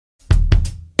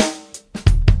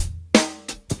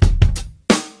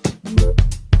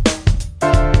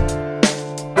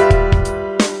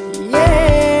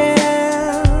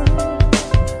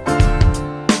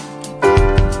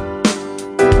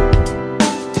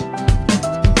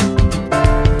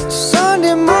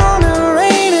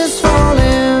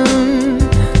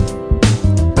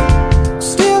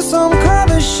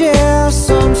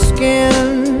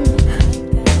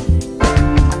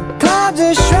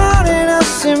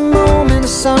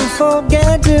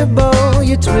unforgettable.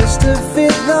 You twist to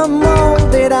fit the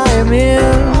mold that I am in.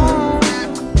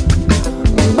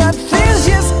 But things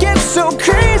just get so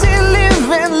crazy,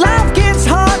 living life gets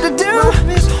hard to do.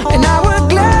 And I would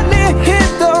gladly hit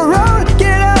the road,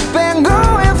 get up and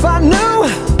go if I knew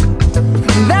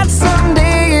that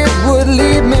someday it would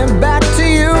lead me back to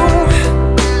you.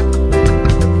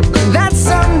 That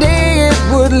someday it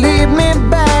would lead me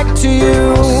back to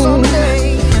you.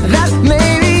 That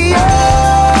maybe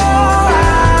all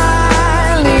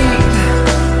I need.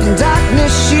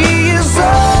 Darkness, she is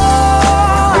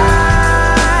all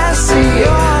I see.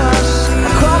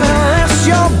 Come and rest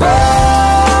your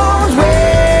bones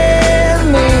with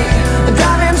me,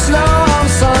 driving slow on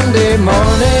Sunday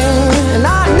morning, and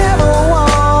I never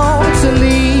want to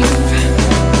leave.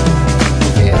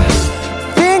 Yeah.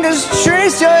 Fingers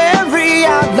trace your every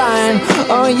outline.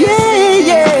 Oh yeah,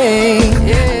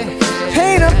 yeah.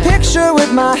 Paint a picture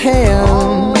with my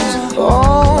hands.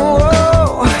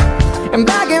 Oh, and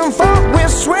back and forth we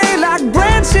sway like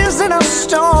branches in a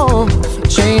storm.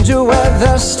 Change the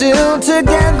weather, still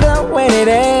together when it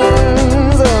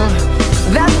ends.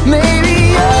 That may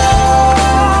be all